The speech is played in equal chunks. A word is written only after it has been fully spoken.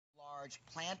large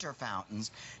planter fountains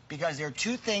because there are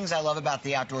two things I love about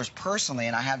the outdoors personally,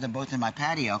 and I have them both in my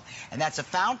patio, and that's a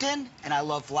fountain, and I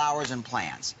love flowers and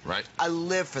plants. Right. I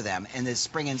live for them in the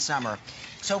spring and summer.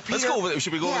 So Peter, let's go over there.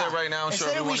 Should we go over there right now and show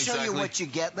everyone exactly? Instead of we show you what you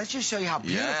get, let's just show you how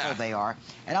beautiful they are.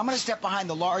 And I'm going to step behind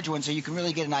the large one so you can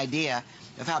really get an idea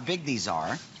of how big these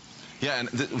are. Yeah,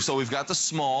 and so we've got the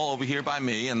small over here by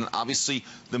me, and obviously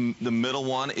the middle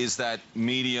one is that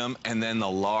medium, and then the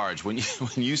large. When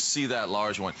you see that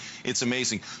large one, it's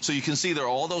amazing. So you can see there are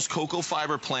all those cocoa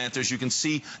fiber planters. You can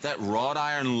see that wrought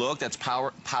iron look. That's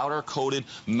powder-coated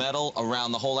metal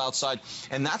around the whole outside,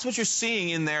 and that's what you're seeing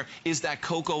in there is that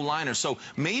cocoa liner. So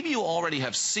maybe you already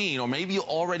have seen, or maybe you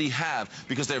already have,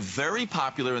 because they're very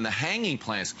popular in the hanging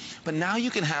plants. But now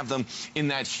you can have them in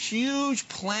that huge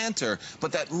planter,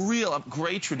 but that real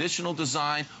great traditional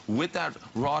design with that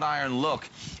wrought iron look.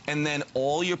 And then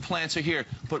all your plants are here,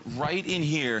 but right in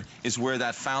here is where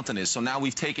that fountain is. So now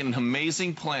we've taken an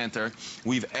amazing planter,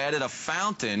 we've added a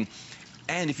fountain,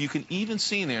 and if you can even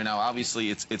see in there, now obviously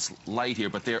it's light here,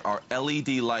 but there are LED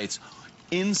lights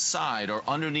inside or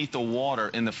underneath the water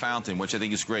in the fountain, which I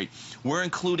think is great. We're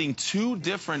including two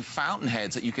different fountain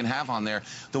heads that you can have on there.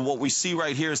 What we see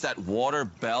right here is that water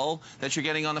bell that you're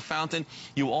getting on the fountain.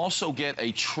 You also get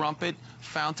a trumpet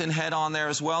fountain head on there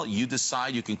as well. You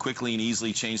decide, you can quickly and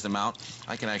easily change them out.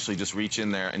 I can actually just reach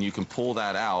in there and you can pull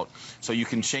that out. So you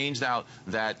can change out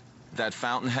that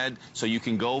fountain head, so you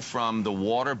can go from the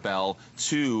water bell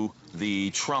to the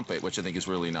trumpet, which I think is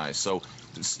really nice. So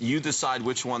you decide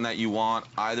which one that you want.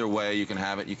 Either way, you can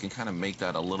have it. You can kind of make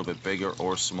that a little bit bigger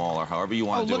or smaller, however you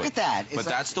want to do it. Oh, look at that. But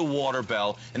that's the water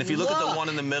bell. And if you look at the one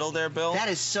in the middle there, Bill. That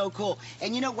is so cool.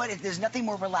 And you know what? There's nothing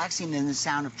more relaxing than the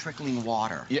sound of trickling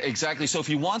water. Yeah, exactly. So if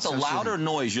you want the louder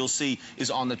noise, you'll see is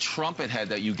on the trumpet head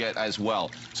that you get as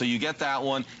well. So you get that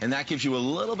one, and that gives you a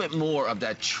little bit more of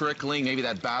that trickling, maybe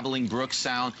that babbling brook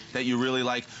sound that you really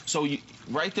like. So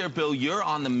right there, Bill, you're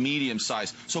on the medium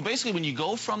size. So basically, when you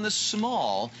go from the small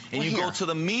and you go to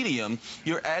the medium,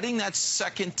 you're adding that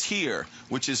second tier,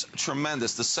 which is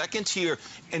tremendous. The second tier,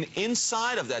 and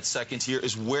inside of that second tier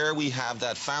is where we have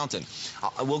that fountain.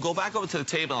 We'll go back over to the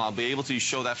table, and I'll be able to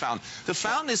show that fountain. The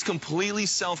fountain is completely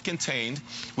self-contained.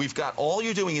 We've got, all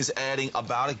you're doing is adding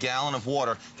about a gallon of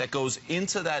water that goes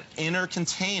into that inner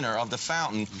container of the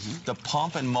fountain. The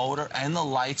pump and motor and the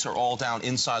lights are all down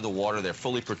inside the water. They're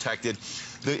fully protected.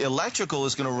 The electrical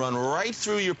is going to run right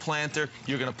through your planter.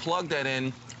 You're going to plug that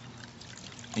in,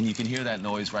 and you can hear that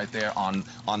noise right there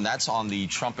that's on the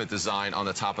trumpet design on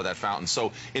the top of that fountain.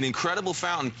 So an incredible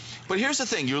fountain. But here's the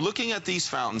thing. You're looking at these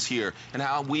fountains here and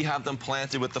how we have them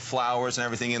planted with the flowers and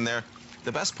everything in there.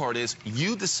 The best part is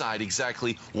you decide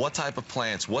exactly what type of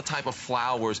plants, what type of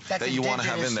flowers that you want to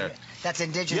have in there. That's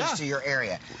indigenous to your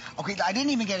area. Okay, I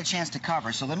didn't even get a chance to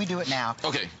cover, so let me do it now.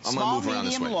 Okay, I'm going to move around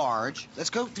this way. Small, medium, large.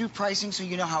 Let's go through pricing so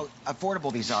you know how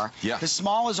affordable these are. Yeah. The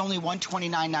small is only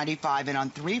 $129.95 and on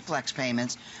 3 flex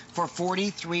payments for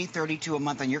 $43.32 a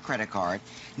month on your credit card.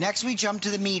 Next, we jump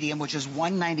to the medium, which is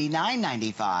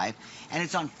 $199.95, and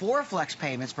it's on 4 flex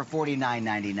payments for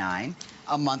 $49.99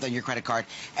 a month on your credit card.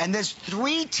 And this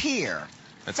 3-tier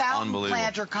fountain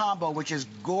planter combo, which is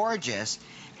gorgeous,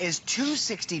 is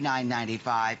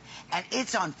 $269.95, and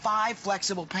it's on 5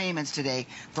 flexible payments today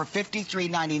for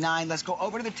 $53.99. Let's go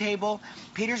over to the table.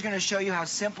 Peter's going to show you how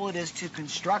simple it is to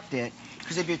construct it,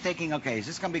 because if you're thinking, okay, is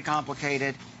this going to be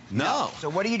complicated? No. So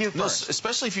what do you do first? No,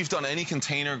 especially if you've done any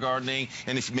container gardening,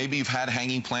 and if maybe you've had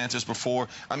hanging planters before.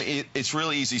 I mean, it's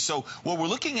really easy. So what we're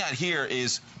looking at here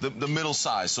is the middle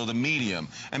size, so the medium.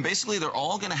 And basically, they're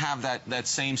all going to have that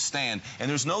same stand. And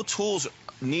there's no tools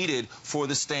needed for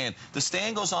the stand. The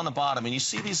stand goes on the bottom, and you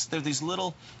see these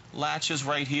little latches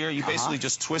right here. You basically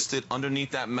just twist it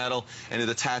underneath that metal, and it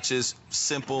attaches.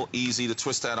 Simple, easy to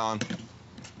twist that on.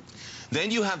 Then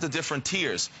you have the different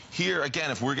tiers. Here,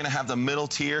 again, if we're going to have the middle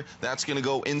tier, that's going to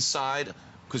go inside,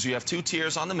 because you have 2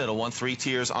 tiers on the middle one, 3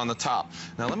 tiers on the top.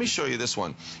 Now, let me show you this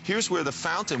one. Here's where the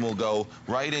fountain will go,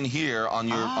 right in here on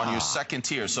your second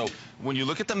tier. So when you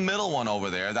look at the middle one over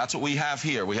there, that's what we have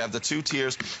here. We have the 2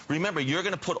 tiers. Remember, you're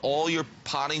going to put all your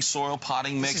potting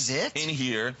mix in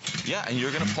here. Yeah, and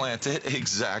you're going to plant it,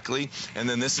 exactly. And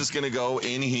then this is going to go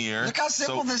in here. Look how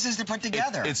simple this is to put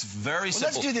together. It's very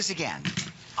simple. Let's do this again.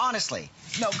 Honestly.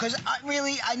 No, because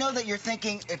I know that you're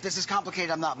thinking, if this is complicated,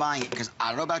 I'm not buying it. Because I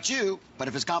don't know about you, but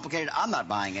if it's complicated, I'm not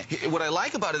buying it. What I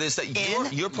like about it is that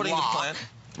you're putting the plant.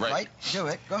 Right. Do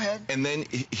it. Go ahead. And then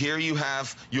here you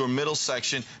have your middle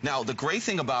section. Now, the great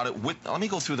thing about it, let me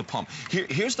go through the pump.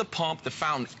 Here's the pump, the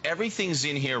fountain. Everything's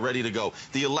in here ready to go.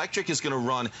 The electric is going to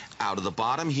run out of the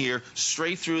bottom here,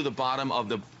 straight through the bottom of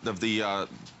the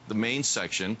main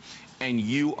section. and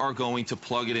you are going to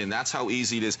plug it in. That's how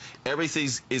easy it is. Everything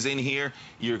is in here.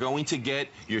 You're going to get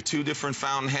your 2 different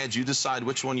fountain heads. You decide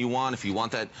which one you want. If you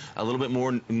want that a little bit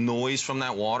more noise from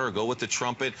that water, go with the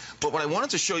trumpet. But what I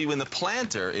wanted to show you in the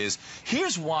planter is,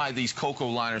 here's why these cocoa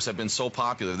liners have been so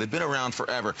popular. They've been around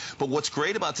forever. But what's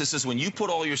great about this is when you put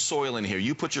all your soil in here,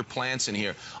 you put your plants in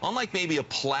here, unlike maybe a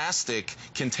plastic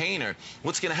container,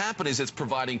 what's going to happen is it's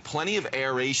providing plenty of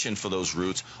aeration for those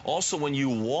roots. Also, when you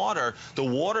water, the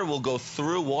water will go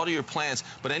through, water your plants,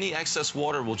 but any excess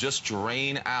water will just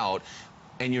drain out,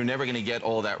 and you're never going to get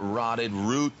all that rotted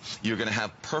root. You're going to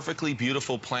have perfectly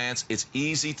beautiful plants. It's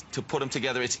easy to put them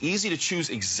together. It's easy to choose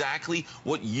exactly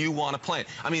what you want to plant.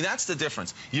 I mean, that's the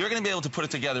difference. You're going to be able to put it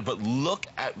together, but look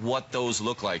at what those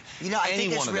look like. You know, I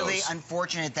think it's really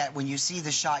unfortunate that when you see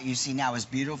the shot you see now, as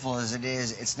beautiful as it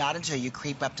is, it's not until you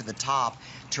creep up to the top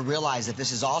to realize that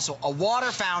this is also a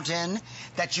water fountain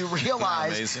that you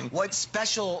realize what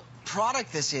special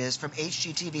product this is from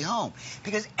HGTV Home,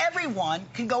 because everyone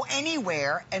can go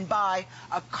anywhere and buy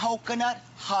a coconut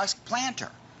husk planter.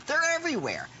 They're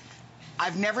everywhere.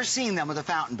 I've never seen them with a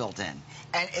fountain built in,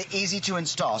 and easy to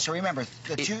install. So remember,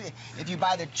 if you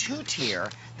buy the 2-tier,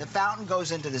 the fountain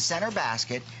goes into the center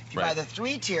basket. If you buy the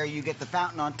 3-tier, you get the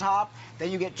fountain on top.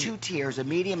 Then you get 2 tiers, a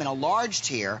medium and a large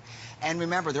tier. And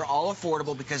remember, they're all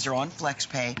affordable because they're on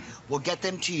FlexPay. We'll get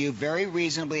them to you very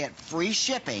reasonably at free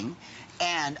shipping,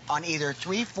 and on either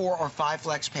 3, 4, or 5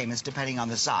 flex payments, depending on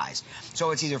the size. So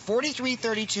it's either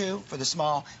 $43.32 for the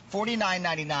small,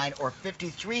 $49.99, or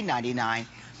 $53.99.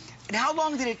 And how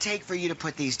long did it take for you to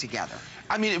put these together?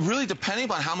 I mean, it really,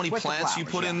 depending on how many plants you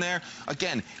put in there,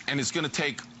 again, and it's going to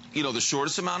take, you know, the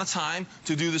shortest amount of time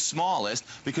to do the smallest,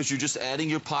 because you're just adding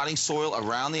your potting soil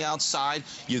around the outside.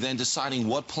 You're then deciding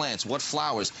what plants, what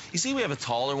flowers. You see, we have a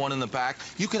taller one in the back.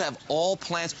 You could have all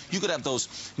plants. You could have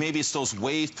those, maybe it's those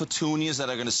wave petunias that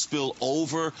are going to spill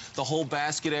over the whole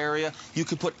basket area. You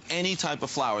could put any type of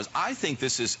flowers. I think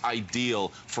this is ideal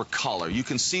for color. You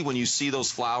can see when you see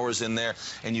those flowers in there,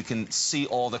 and you can see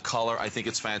all the color. I think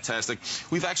it's fantastic.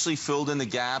 We've actually filled in the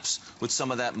gaps with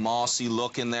some of that mossy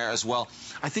look in there as well.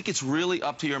 I think it's really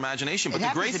up to your imagination. But the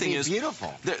great thing is,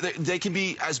 they can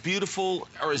be as beautiful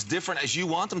or as different as you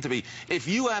want them to be. If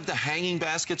you have the hanging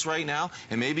baskets right now,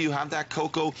 and maybe you have that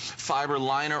cocoa fiber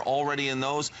liner already in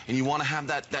those, and you want to have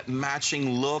that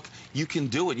matching look, you can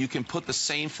do it. You can put the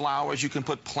same flowers. You can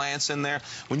put plants in there.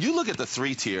 When you look at the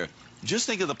 3-tier, just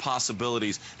think of the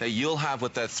possibilities that you'll have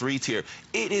with that 3-tier.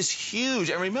 It is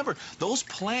huge. And remember, those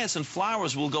plants and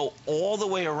flowers will go all the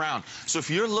way around. So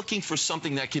if you're looking for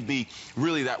something that could be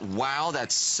really that wow,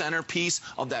 that centerpiece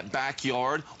of that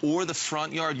backyard or the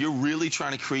front yard, you're really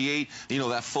trying to create, you know,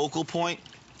 that focal point.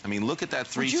 I mean, look at that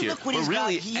 3-tier. But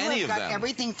really, any of them.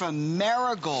 Everything from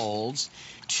marigolds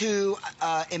to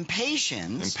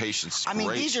impatiens. Impatiens, I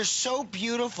mean, these are so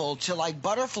beautiful, to like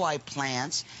butterfly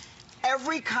plants.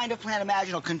 Every kind of plant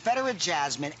imaginable. Confederate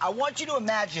jasmine. I want you to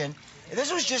imagine, if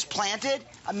this was just planted,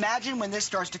 imagine when this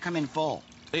starts to come in full.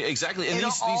 Exactly. And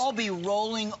it'll all be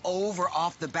rolling over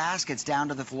off the baskets down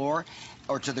to the floor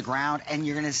or to the ground, and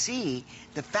you're going to see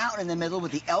the fountain in the middle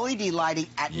with the LED lighting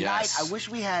at night. I wish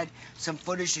we had some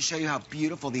footage to show you how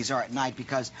beautiful these are at night,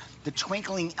 because the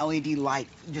twinkling LED light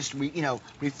just,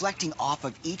 reflecting off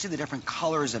of each of the different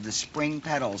colors of the spring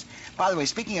petals. By the way,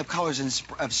 speaking of colors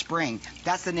of spring,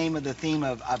 that's the name of the theme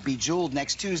of Bejeweled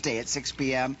next Tuesday at 6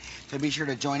 p.m. So be sure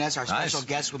to join us. Our special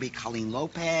guest will be Colleen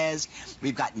Lopez.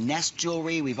 We've got Nest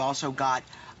Jewelry. We've also got,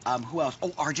 who else?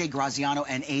 Oh, RJ Graziano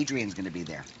and Adrian's going to be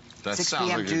there. That sounds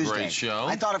like a great show.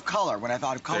 I thought of color. When I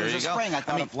thought of colors of spring, I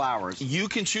thought of flowers. You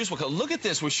can choose what color. Look at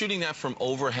this. We're shooting that from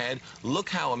overhead. Look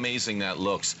how amazing that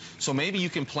looks. So maybe you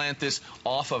can plant this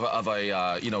off of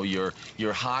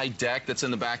your high deck that's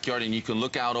in the backyard, and you can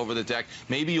look out over the deck.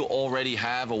 Maybe you already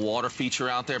have a water feature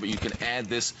out there, but you can add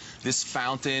this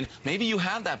fountain. Maybe you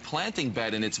have that planting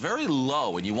bed, and it's very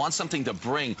low, and you want something to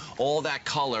bring all that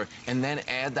color, and then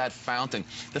add that fountain.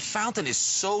 The fountain is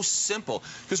so simple,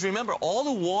 because remember, all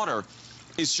the water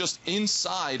is just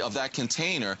inside of that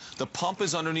container. The pump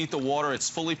is underneath the water. It's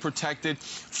fully protected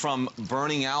from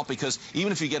burning out, because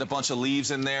even if you get a bunch of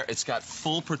leaves in there, it's got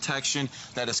full protection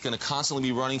that it's going to constantly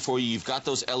be running for you. You've got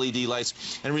those LED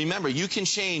lights. And remember, you can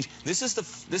change. This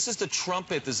is the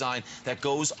trumpet design that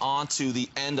goes onto the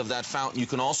end of that fountain. You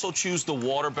can also choose the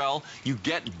water bell. You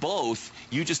get both.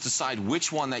 You just decide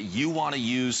which one that you want to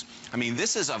use. I mean,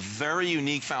 this is a very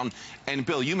unique fountain. And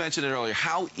Bill, you mentioned it earlier.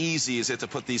 How easy is it to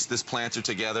put this planter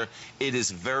together? It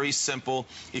is very simple.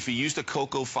 If you used a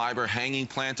cocoa fiber hanging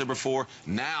planter before,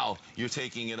 now you're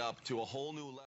taking it up to a whole new level.